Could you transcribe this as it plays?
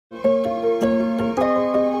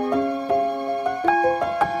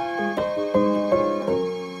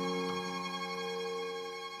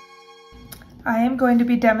going to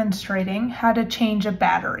be demonstrating how to change a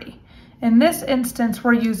battery. In this instance,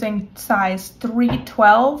 we're using size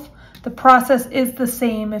 312. The process is the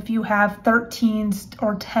same if you have 13s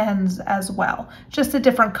or 10s as well, just a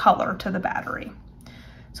different color to the battery.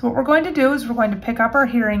 So what we're going to do is we're going to pick up our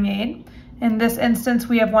hearing aid. In this instance,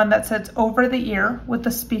 we have one that sits over the ear with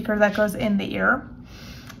the speaker that goes in the ear.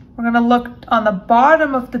 We're going to look on the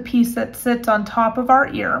bottom of the piece that sits on top of our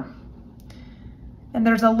ear, and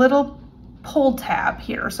there's a little pull tab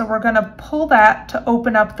here. So we're going to pull that to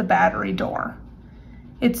open up the battery door.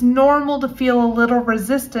 It's normal to feel a little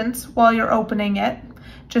resistance while you're opening it.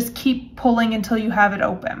 Just keep pulling until you have it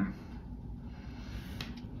open.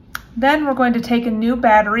 Then we're going to take a new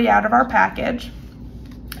battery out of our package.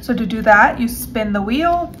 So to do that, you spin the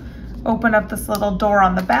wheel, open up this little door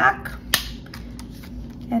on the back,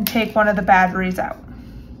 and take one of the batteries out.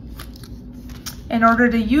 In order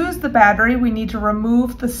to use the battery, we need to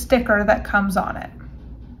remove the sticker that comes on it.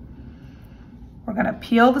 We're going to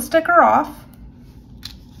peel the sticker off.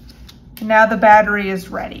 And now the battery is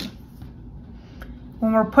ready.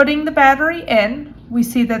 When we're putting the battery in, we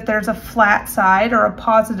see that there's a flat side or a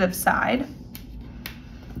positive side,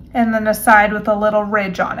 and then a side with a little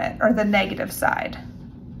ridge on it, or the negative side.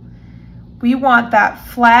 We want that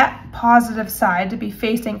flat positive side to be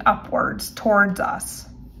facing upwards towards us.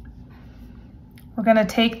 We're going to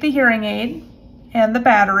take the hearing aid and the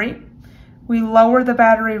battery. We lower the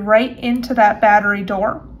battery right into that battery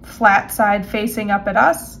door, flat side facing up at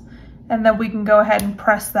us, and then we can go ahead and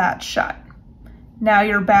press that shut. Now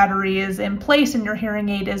your battery is in place and your hearing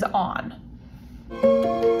aid is on.